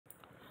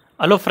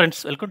Hello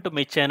friends, welcome to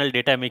my channel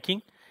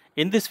DataMaking.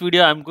 In this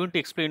video, I am going to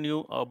explain you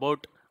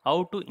about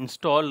how to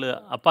install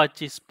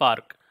Apache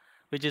Spark,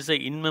 which is a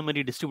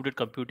in-memory distributed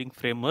computing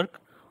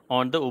framework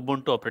on the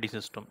Ubuntu operating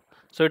system.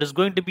 So it is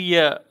going to be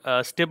a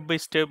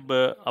step-by-step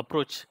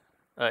approach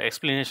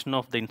explanation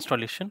of the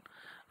installation.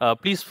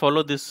 Please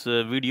follow this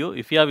video.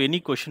 If you have any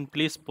question,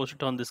 please post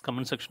it on this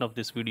comment section of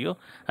this video.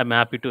 I'm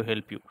happy to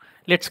help you.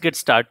 Let's get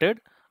started.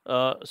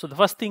 So the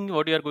first thing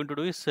what you are going to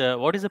do is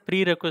what is the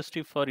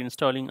prerequisite for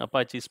installing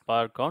Apache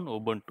Spark on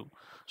Ubuntu.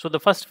 So the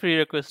first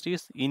prerequisite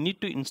is you need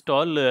to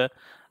install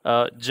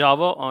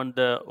Java on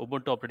the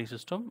Ubuntu operating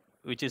system,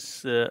 which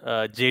is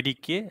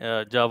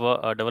JDK,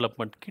 Java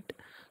Development Kit.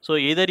 So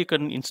either you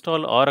can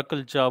install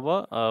Oracle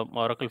Java,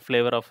 Oracle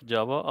flavor of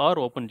Java, or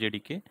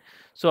OpenJDK.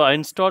 So I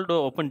installed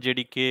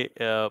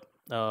OpenJDK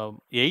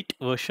 8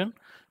 version.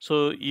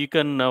 So you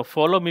can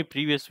follow my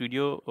previous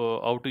video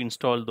how to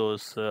install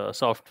those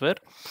software.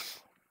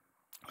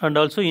 And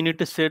also you need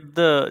to set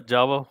the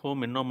Java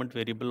home environment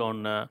variable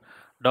on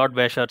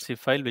 .bashrc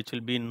file, which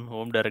will be in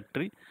home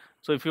directory.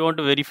 So if you want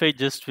to verify,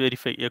 just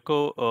verify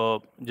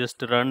echo,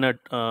 just run at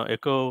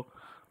echo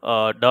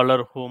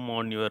 $home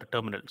on your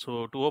terminal.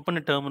 So to open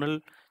a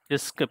terminal,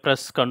 just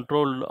press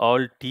Ctrl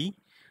Alt T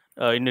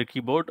in your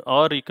keyboard,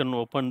 or you can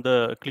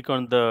click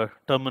on the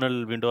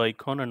terminal window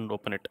icon and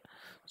open it.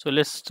 So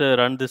let's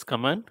run this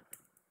command.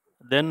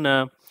 Then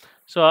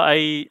so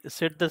I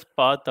set this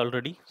path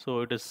already,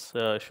 so it is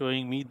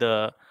showing me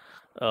the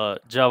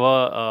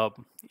Java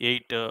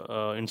 8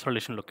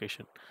 installation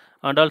location.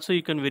 And also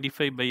you can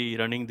verify by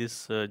running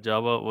this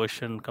Java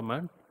version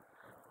command,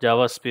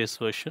 Java space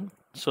version.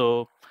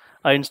 So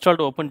I installed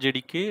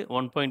OpenJDK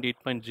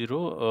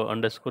 1.8.0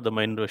 underscore the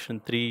main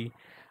version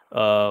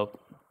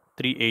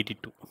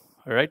 382.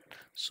 All right.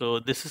 So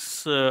this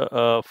is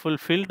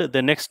fulfilled.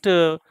 The next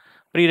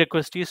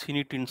prerequisite is you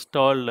need to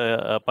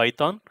install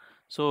Python.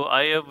 So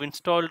I have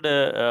installed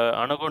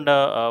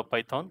Anaconda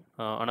Python,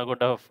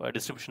 Anaconda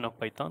distribution of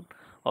Python,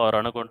 or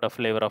Anaconda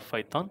flavor of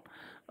Python.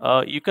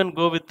 You can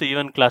go with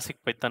even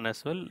classic Python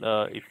as well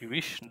if you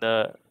wish.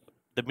 The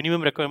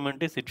minimum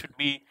requirement is it should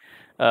be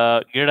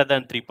greater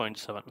than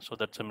 3.7. So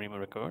that's a minimum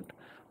requirement.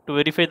 To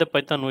verify the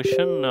Python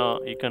version,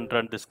 you can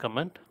run this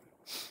command.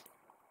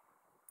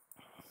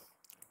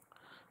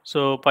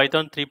 So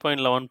Python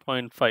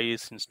 3.11.5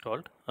 is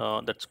installed.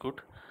 That's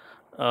good.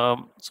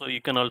 So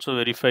you can also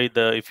verify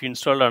if you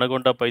install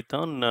Anaconda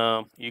Python,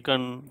 you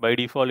can by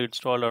default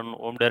install on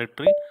home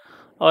directory,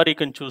 or you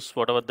can choose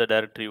whatever the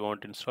directory you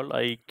want to install.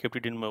 I kept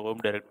it in my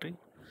home directory.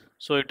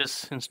 So it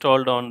is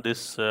installed on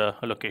this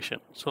location.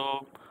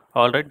 So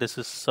all right, this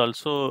is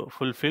also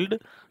fulfilled.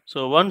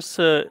 So once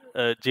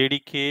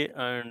JDK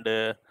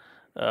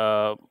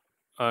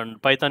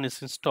and Python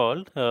is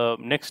installed,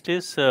 next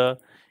is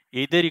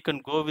either you can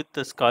go with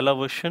the Scala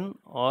version,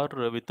 or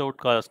without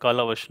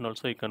Scala version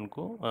also you can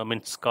go. I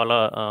mean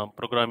Scala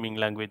programming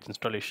language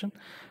installation.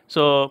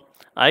 So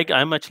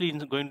I'm actually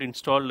going to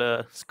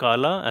install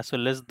Scala as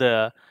well as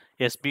the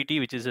SBT,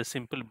 which is a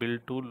simple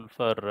build tool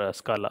for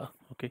Scala.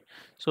 Okay,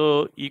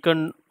 so you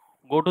can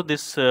go to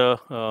this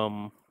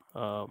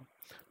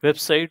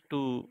website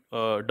to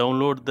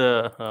download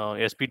the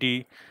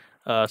SBT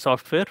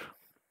software.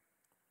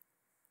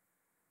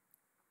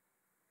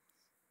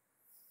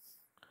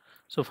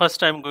 So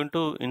first I'm going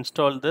to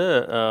install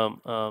the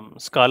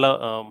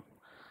Scala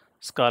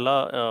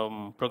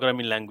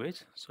programming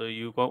language. So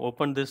you can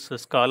open this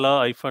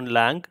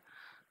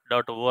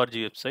scala-lang.org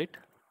website.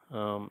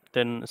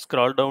 Then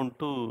scroll down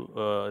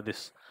to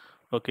this.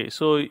 Okay,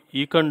 so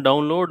you can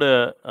download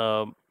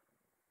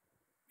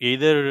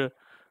either.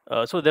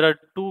 So there are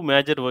two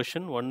major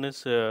versions. One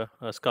is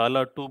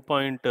Scala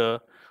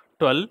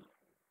 2.12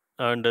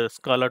 and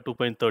Scala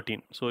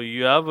 2.13. So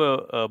you have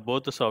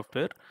both the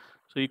software.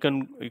 So you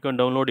can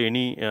download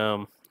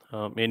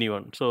any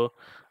one. So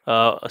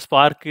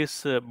Spark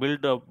is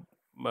built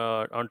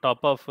on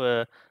top of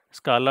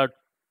Scala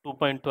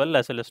 2.12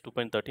 as well as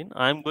 2.13.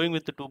 I am going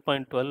with the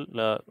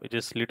 2.12, which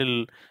is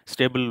little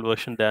stable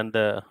version than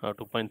the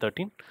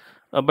 2.13.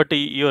 But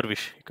your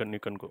wish, you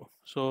can go.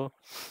 So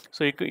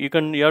you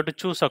have to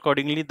choose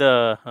accordingly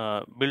the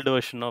build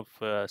version of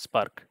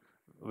Spark.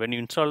 When you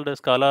install the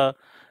Scala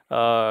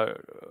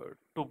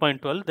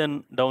 2.12,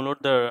 then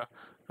download the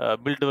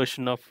build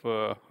version of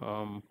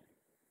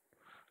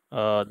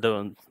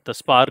the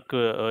Spark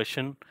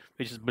version,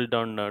 which is built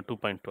on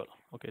 2.12.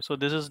 Okay, so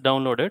this is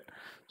downloaded.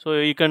 So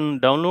you can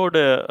download.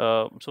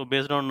 So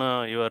based on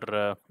your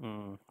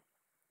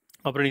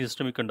operating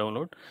system, you can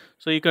download.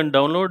 So you can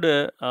download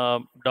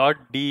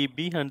 .deb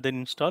and then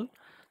install.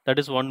 That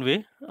is one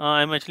way.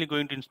 I'm actually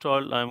going to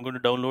install. I'm going to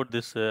download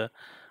this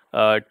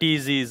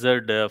TZZ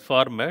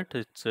format.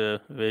 It's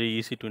very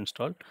easy to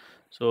install.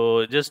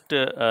 So just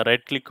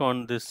right click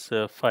on this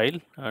file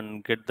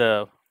and get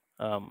the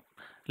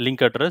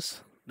link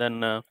address.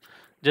 Then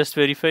just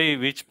verify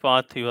which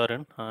path you are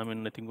in. I'm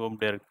in, I think, home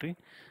directory.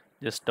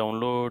 Just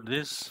download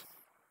this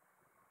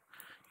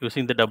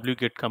using the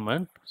wget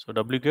command. So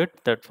wget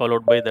that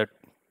followed by that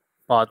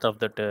path of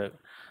that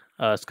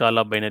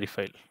Scala binary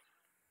file.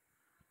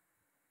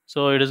 So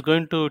it is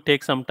going to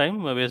take some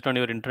time based on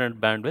your internet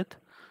bandwidth.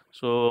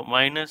 So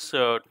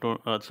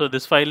so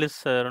this file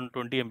is around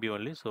 20 MB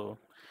only, so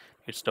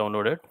it's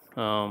downloaded.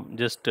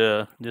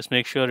 Just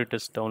make sure it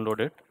is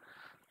downloaded.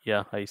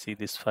 Yeah, I see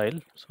this file.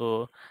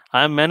 So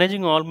I am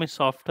managing all my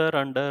software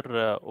under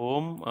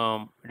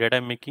Om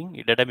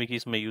DataMaking. DataMaking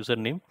is my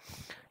username.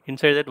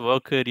 Inside that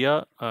work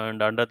area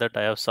and under that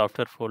I have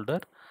software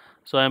folder.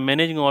 So I am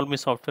managing all my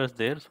softwares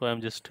there. So I am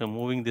just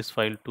moving this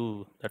file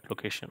to that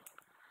location.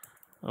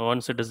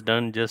 Once it is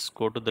done, just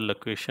go to the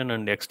location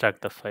and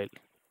extract the file.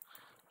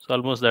 So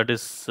almost that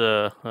is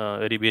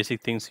very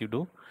basic things you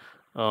do.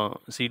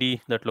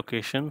 CD that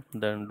location,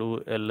 then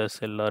do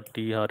ls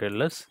lrt or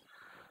ls.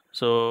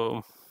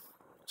 So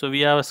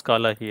we have a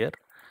Scala here.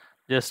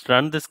 Just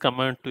run this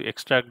command to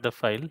extract the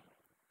file.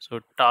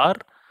 So tar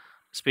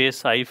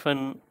space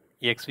hyphen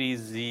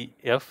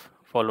xvzf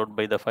followed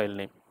by the file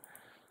name.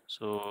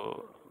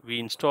 So we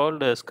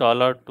installed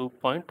Scala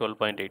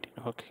 2.12.18.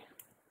 Okay.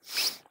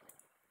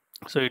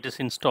 So it is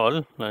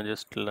installed.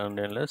 Just learn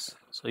ls.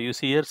 So you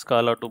see here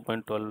Scala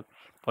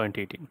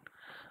 2.12.18.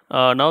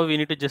 Now we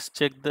need to just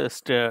check the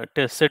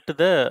set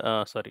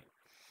the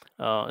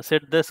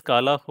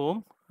Scala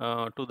home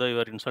to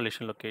your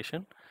installation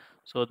location.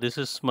 So this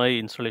is my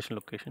installation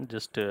location.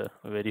 Just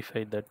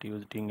verify that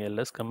using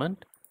ls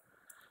command.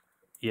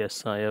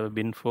 Yes, I have a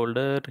bin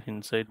folder.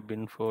 Inside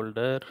bin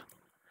folder,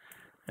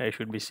 I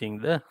should be seeing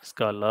the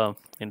Scala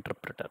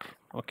interpreter.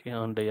 Okay,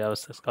 and I have a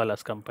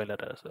Scala's compiler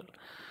as well.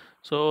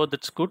 So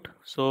that's good.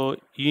 So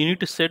you need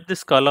to set the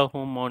Scala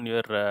home on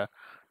your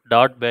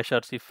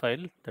 .bashrc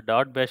file. The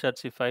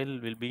 .bashrc file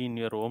will be in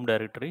your home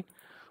directory.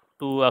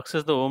 To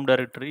access the home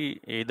directory,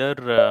 either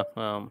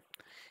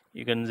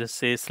you can just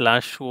say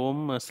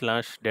 /home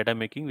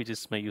 /datamaking, which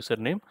is my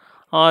username,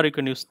 or you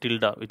can use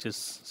tilde, which is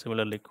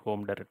similar like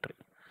home directory.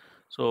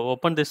 So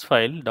open this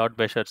file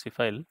 .bashrc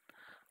file.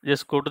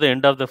 Just go to the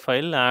end of the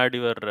file, add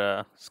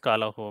your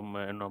Scala home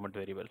environment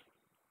variable.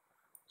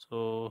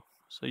 So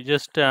you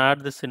just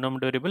add this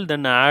environment variable,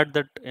 then add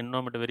that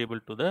environment variable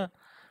to the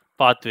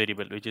path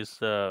variable, which is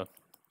the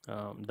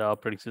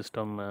operating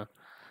system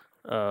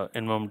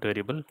environment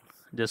variable.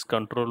 Just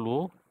Control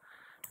O,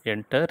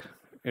 enter.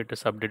 It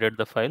has updated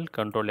the file.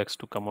 Control X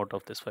to come out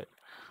of this file.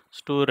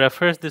 So to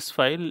refresh this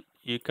file,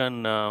 you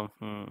can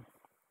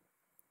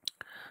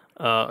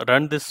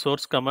run this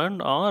source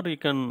command, or you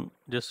can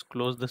just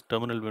close this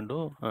terminal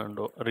window and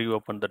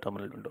reopen the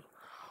terminal window.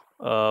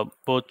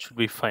 Both should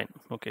be fine.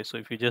 Okay, so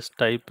if you just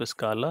type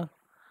Scala,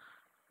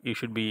 you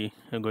should be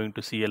going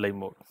to CLI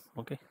mode.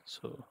 Okay,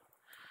 so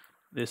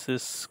this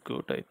is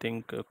good. I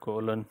think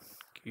colon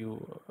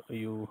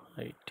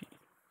QUIT.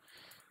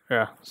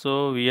 Yeah,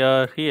 so we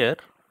are here.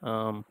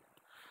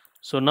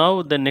 So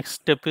now the next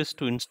step is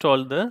to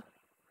install the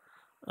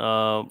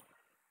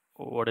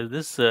what is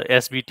this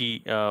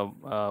SBT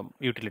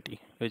utility,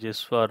 which is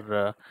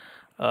for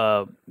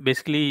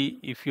basically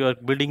if you are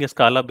building a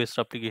Scala based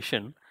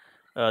application,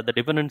 the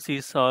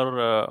dependencies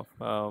are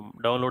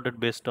downloaded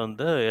based on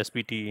the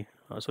SBT.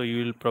 So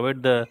you will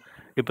provide the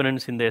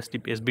dependence in the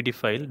SBT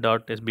file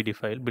 .sbt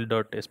file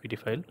build.sbt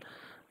file,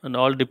 and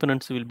all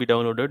dependencies will be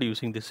downloaded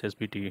using this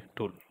SBT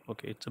tool.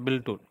 Okay, it's a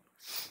build tool.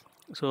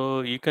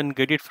 So you can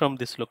get it from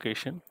this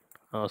location.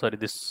 Sorry,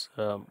 this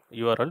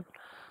URL.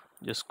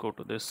 Just go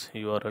to this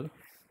URL.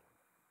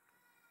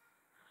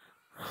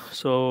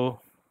 So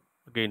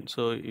again,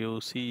 so you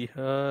see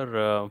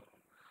here,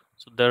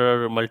 so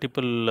there are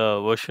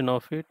multiple version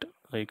of it.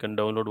 You can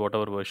download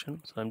whatever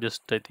version. So I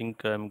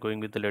think I'm going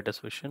with the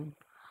latest version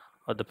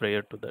or the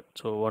prior to that.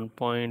 So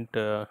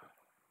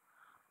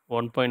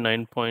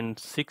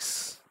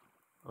 1.9.6.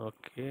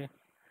 Okay.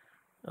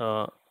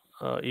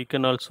 You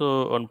can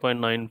also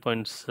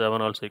 1.9.7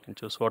 also you can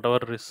choose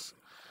whatever is,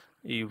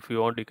 if you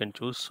want you can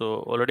choose.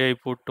 So already I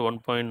put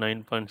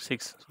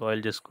 1.9.6, so I'll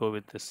just go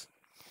with this.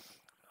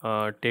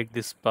 Take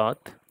this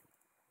path.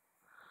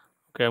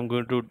 Okay, I'm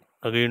going to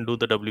again do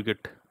the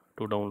wget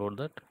to download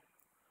that.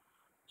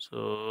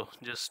 So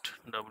just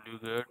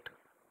wget,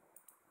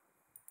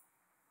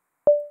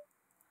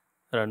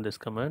 run this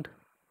command.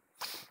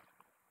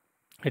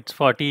 It's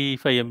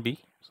 45 MB,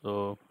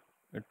 so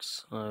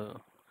it's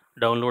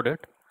downloaded.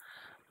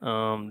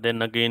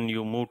 Then again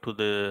you move to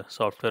the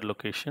software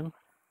location.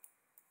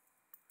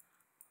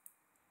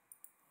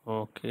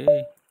 Okay,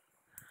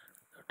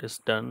 that is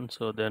done.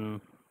 So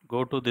then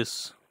go to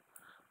this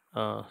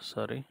go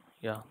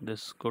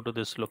to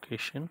this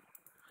location,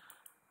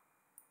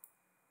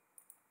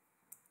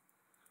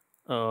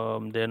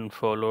 then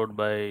followed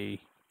by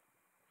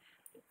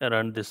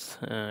run this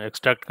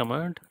extract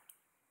command.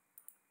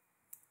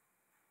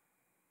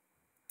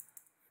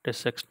 It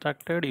is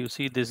extracted. You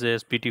see this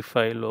SBT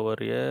file over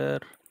here,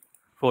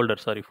 folder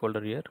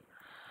here.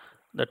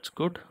 That's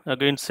good.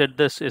 Again set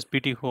this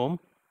SBT home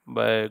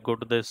by go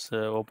to this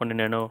open in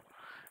nano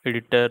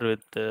editor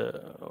with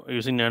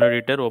using nano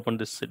editor, open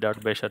this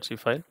 .bashrc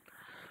file,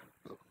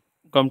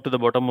 come to the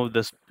bottom of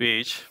this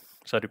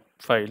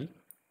file,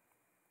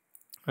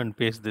 and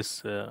paste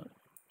this 2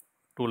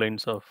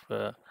 lines of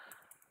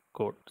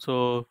code.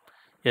 So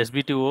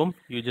SBT home,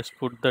 you just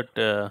put that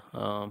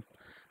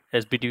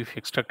SBT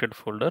extracted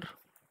folder,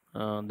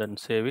 then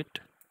save it.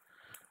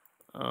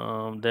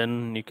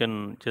 Then you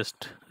can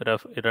just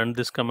run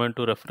this command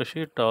to refresh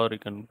it, or you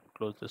can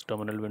close this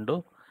terminal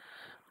window.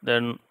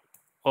 Then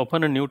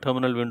open a new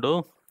terminal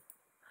window.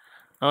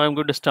 Now I'm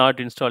going to start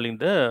installing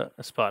the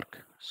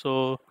Spark.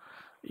 So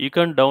you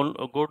can go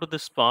to the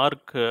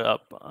Spark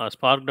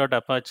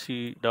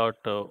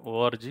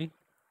spark.apache.org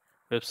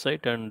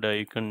website, and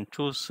you can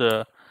choose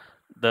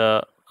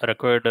the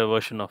required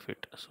version of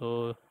it.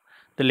 So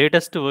the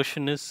latest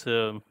version is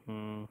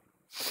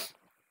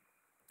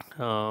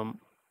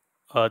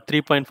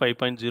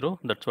 3.5.0.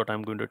 That's what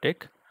I'm going to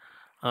take,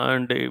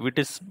 and it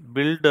is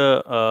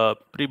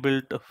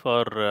pre-built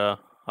for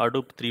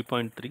Hadoop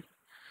 3.3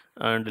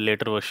 and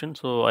later version.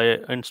 So I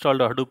installed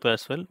Hadoop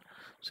as well.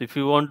 So if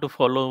you want to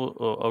follow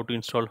how to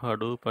install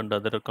Hadoop and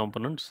other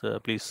components,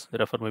 please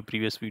refer my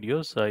previous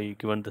videos. I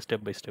given the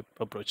step-by-step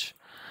approach.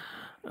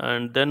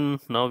 And then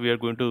now we are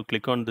going to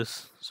click on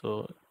this.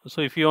 So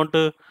if you want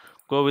to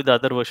go with the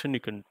other version, you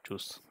can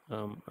choose.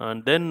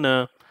 And then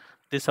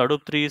this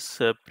Hadoop 3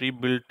 is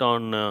pre-built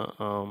on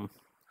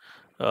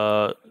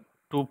 2.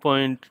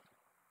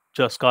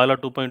 Scala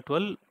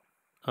 2.12,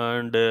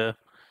 and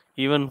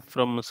even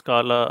from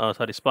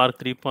Spark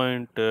 3.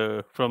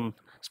 From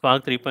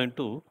Spark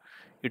 3.2,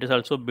 it is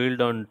also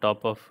built on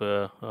top of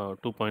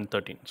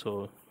 2.13.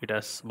 So it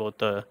has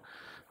both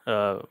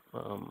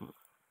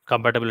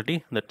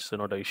compatibility. That's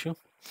not an issue.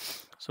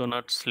 So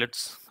now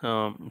let's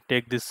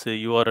take this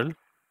URL.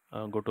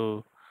 Go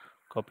to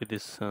copy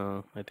this.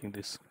 I think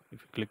this.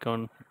 If you click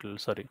on, if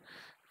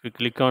you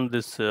click on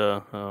this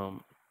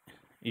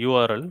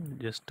URL,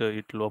 just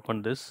it will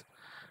open this,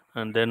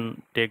 and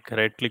then take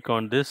right click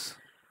on this.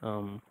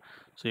 So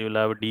you will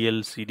have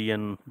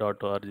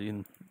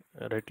dlcdn.org.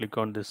 Right click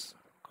on this,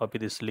 copy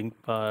this link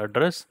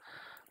address,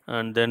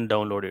 and then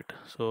download it.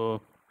 So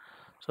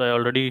I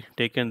already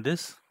taken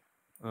this.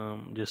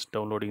 Just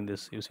downloading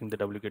this using the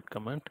wget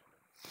command.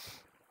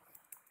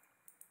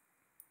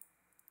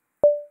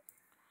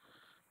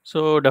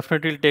 So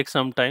definitely it'll take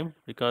some time,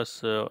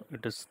 because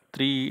it is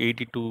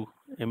 382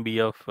 MB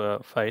of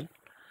file.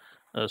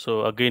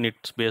 So again,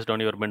 it's based on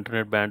your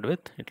internet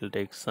bandwidth. It will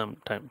take some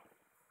time.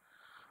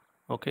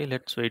 Okay,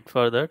 let's wait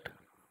for that.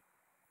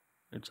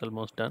 It's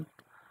almost done.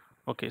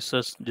 Okay,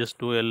 so just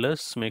do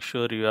ls, make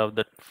sure you have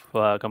that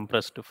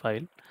compressed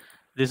file.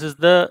 This is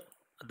the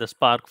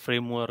Spark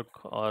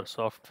framework or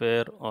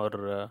software,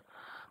 or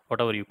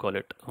whatever you call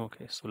it.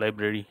 Okay, so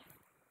library,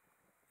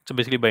 it's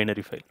basically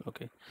binary file.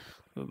 Okay,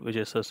 which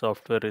is a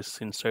software is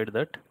inside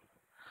that.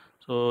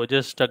 So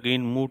just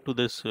again move to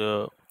this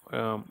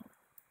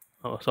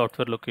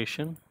software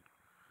location,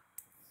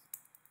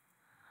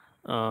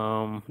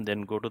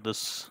 then go to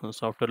this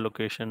software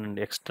location and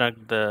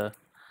extract the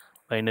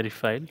binary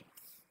file.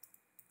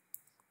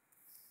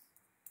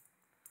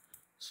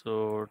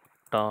 So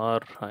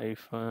tar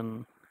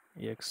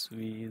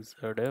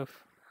 -xvzf,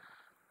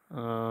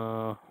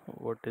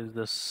 what is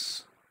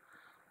this,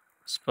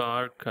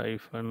 spark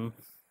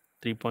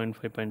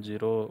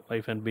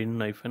 -3.5.0 bin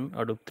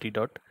hadoop 3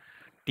 dot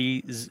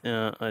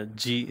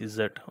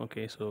gz.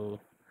 Okay, so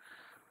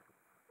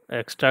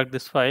extract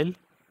this file.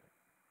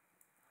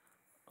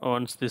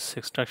 Once this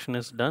extraction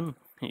is done,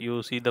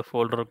 you see the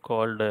folder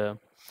called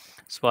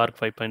spark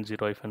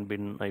 5.0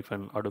 bin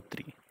hadoop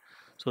 3.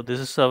 So this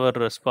is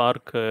our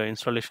Spark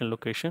installation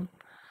location.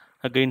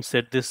 Again,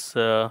 set this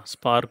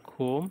Spark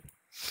home.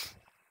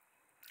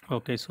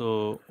 Okay,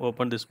 so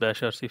open this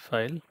bash rc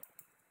file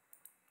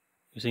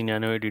using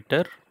nano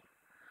editor.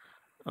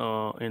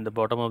 In the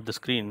bottom of the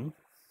screen,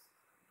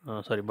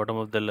 bottom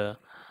of the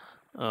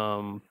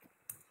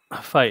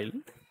file,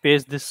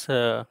 paste this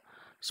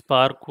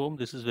Spark home.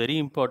 This is very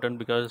important,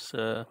 because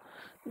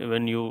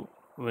when you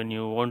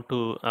want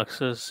to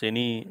access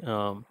any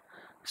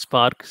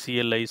Spark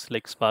CLIs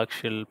like Spark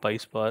Shell,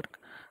 PySpark,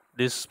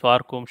 this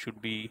Spark home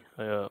should be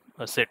a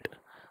set.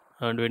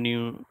 And when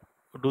you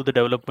do the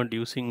development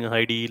using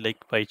IDE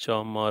like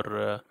PyCharm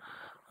or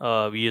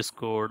VS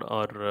Code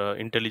or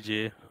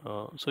IntelliJ,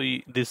 so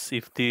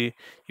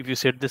if you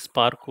set this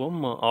Spark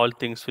home, all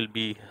things will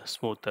be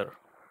smoother,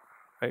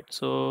 right?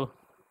 So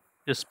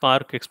just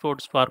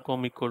export Spark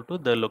home equal to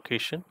the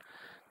location.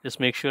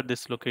 Just make sure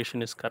this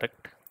location is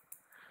correct.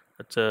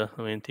 That's a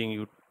main thing.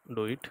 You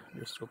do it.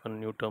 Just open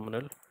new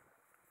terminal.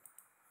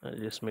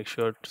 Just make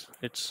sure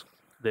it's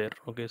there.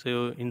 Okay,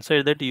 so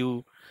inside that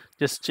you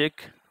just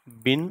check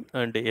bin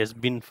and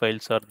sbin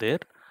files are there,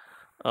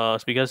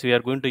 because we are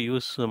going to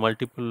use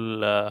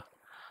multiple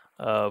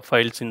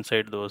files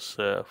inside those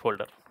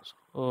folder.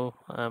 So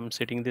I'm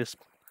setting this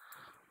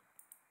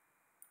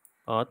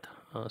path,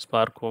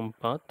 Spark home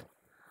path,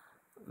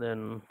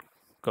 then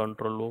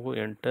Control O,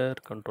 enter,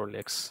 Control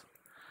X.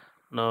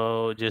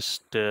 Now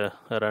just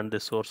run the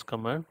source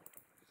command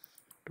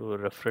to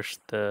refresh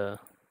the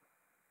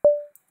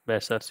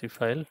bash rc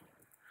file.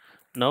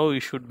 Now you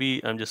should be,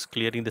 I'm just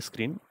clearing the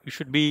screen, you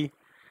should be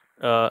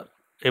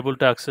able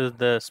to access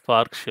the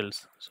Spark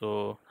shells.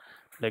 So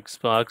like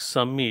Spark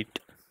submit,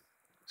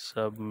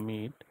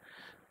 submit.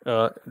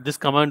 This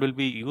command will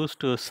be used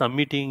to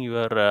submitting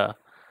your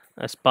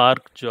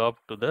Spark job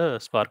to the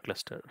Spark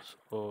cluster.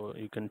 So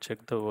you can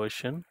check the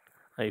version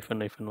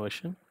hyphen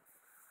version.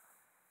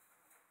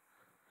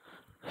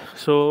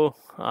 So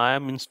I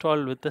am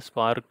installed with the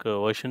Spark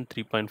version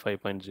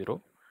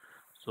 3.5.0.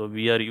 So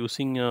we are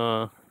using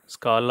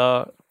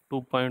Scala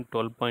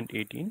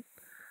 2.12.18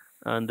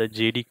 and the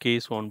JDK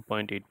is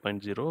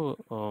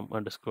 1.8.0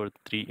 underscore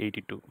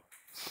 382.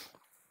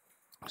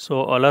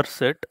 So all are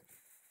set.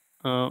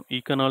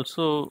 You can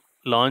also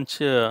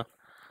launch a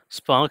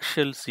Spark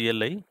Shell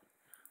CLI,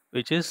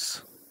 which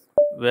is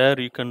where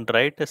you can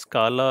write a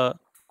Scala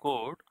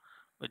code,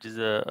 which is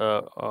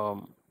a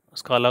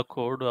Scala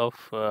code of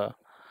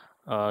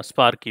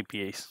Spark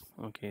APIs.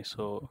 Okay,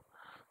 so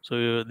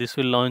this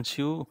will launch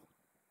you.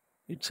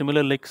 It's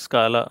similar like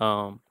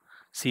Scala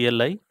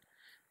CLI,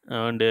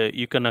 and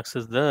you can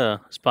access the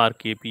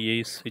Spark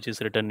APIs, which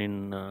is written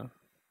in.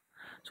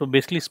 So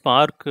basically,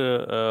 Spark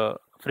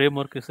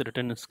framework is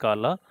written in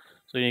Scala,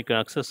 so you can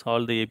access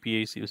all the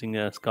APIs using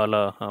a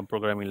Scala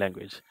programming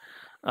language.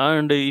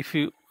 And if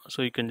you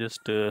so you can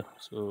just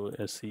so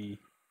SC,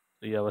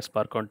 so you have a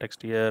Spark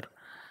context here.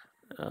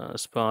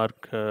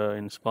 Spark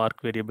in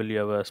Spark variable you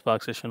have a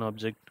Spark session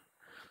object.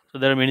 So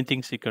there are many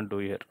things you can do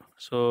here.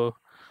 So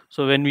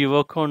when we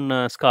work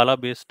on Scala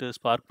based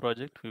Spark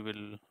project, we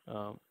will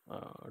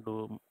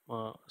do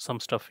some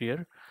stuff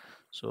here.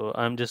 So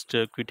I'm just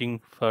quitting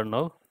for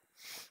now.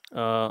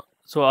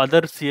 So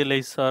other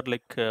CLIs are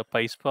like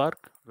PySpark,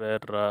 where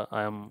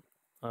I am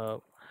uh,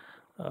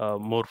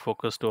 more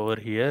focused over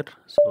here.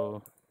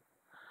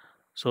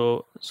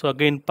 So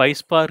again,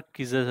 PySpark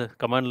is a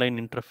command line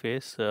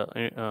interface,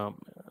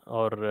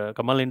 or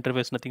command line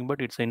interface, nothing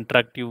but it's an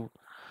interactive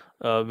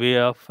way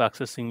of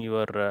accessing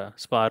your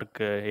Spark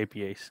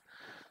APIs.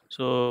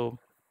 So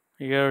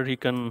here you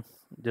can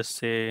just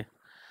say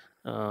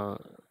uh,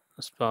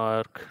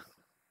 Spark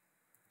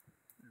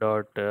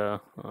dot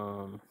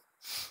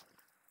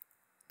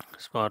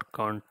Spark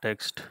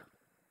context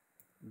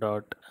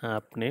dot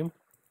app name.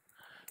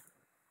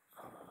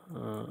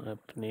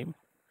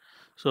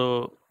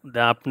 So the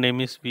app name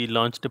is, we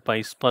launched a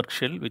PySpark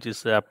shell, which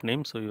is the app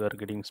name. So you are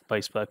getting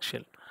PySpark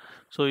shell.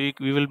 So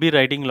we will be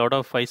writing a lot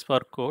of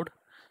PySpark code.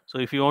 So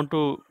if you want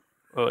to,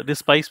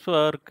 this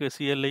PySpark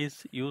CLI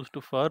is used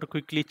for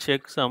quickly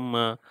check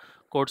some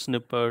code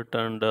snippet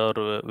and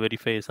or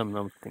verify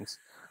some things.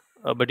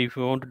 But if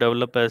you want to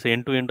develop as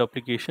end-to-end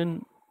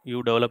application,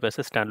 you develop as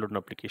a standalone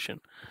application.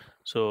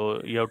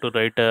 So you have to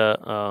write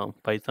a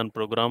Python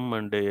program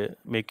and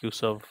make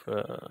use of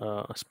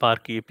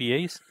Spark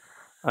APIs,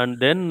 and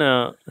then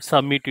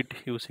submit it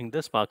using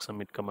the Spark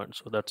submit command.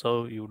 So that's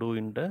how you do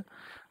in the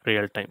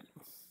real time.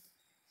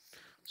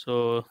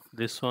 So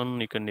this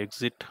one you can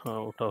exit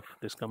out of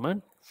this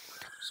command.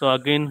 So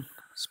again,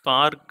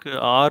 Spark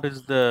R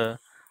is the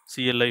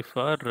CLI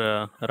for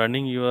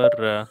running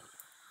your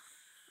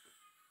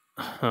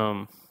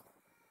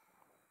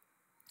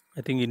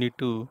I think you need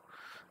to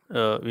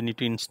we need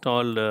to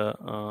install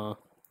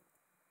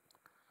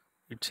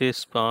it says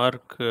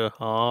Spark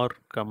R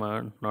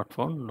command not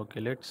found.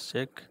 Okay, let's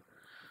check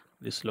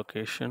this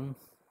location.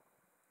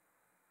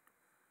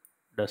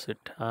 Does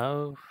it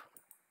have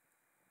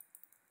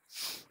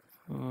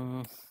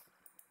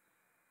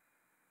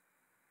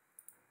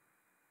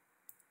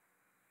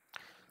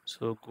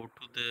so go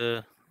to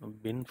the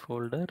bin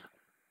folder.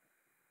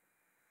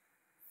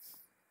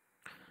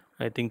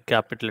 I think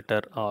capital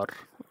letter R.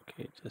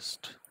 Okay,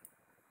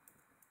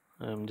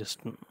 I'm just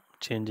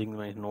changing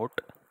my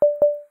note.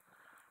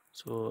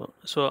 So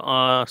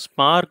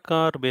Spark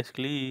R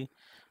basically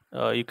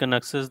you can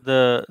access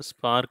the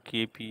Spark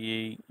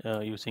API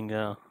using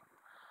a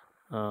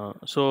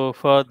so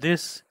for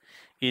this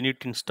you need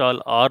to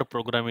install R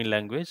programming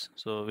language,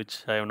 so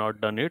which I have not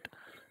done it.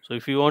 So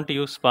if you want to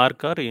use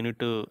Spark R, you need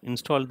to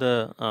install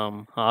the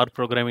R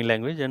programming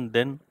language and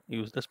then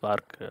use the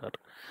Spark R.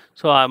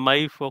 So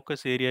my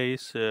focus area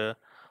is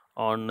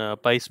on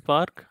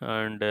PySpark,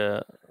 and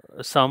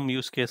some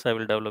use case I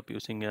will develop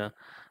using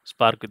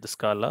Spark with the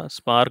Scala.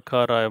 Spark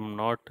R I am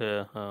not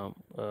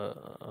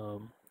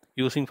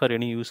using for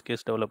any use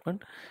case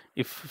development.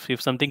 If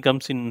something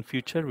comes in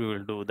future, we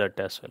will do that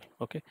as well.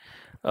 Okay.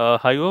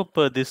 I hope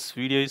this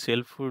video is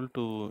helpful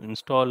to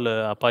install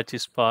Apache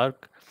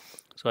Spark.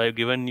 So I have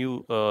given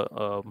you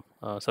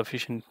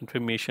sufficient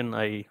information,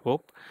 I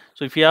hope.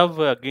 So if you have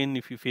again,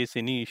 if you face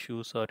any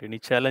issues or any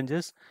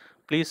challenges,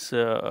 please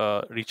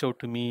reach out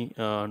to me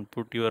and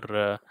put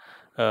your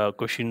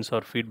questions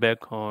or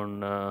feedback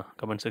on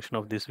comment section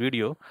of this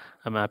video.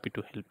 I'm happy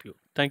to help you.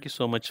 Thank you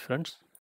so much, friends.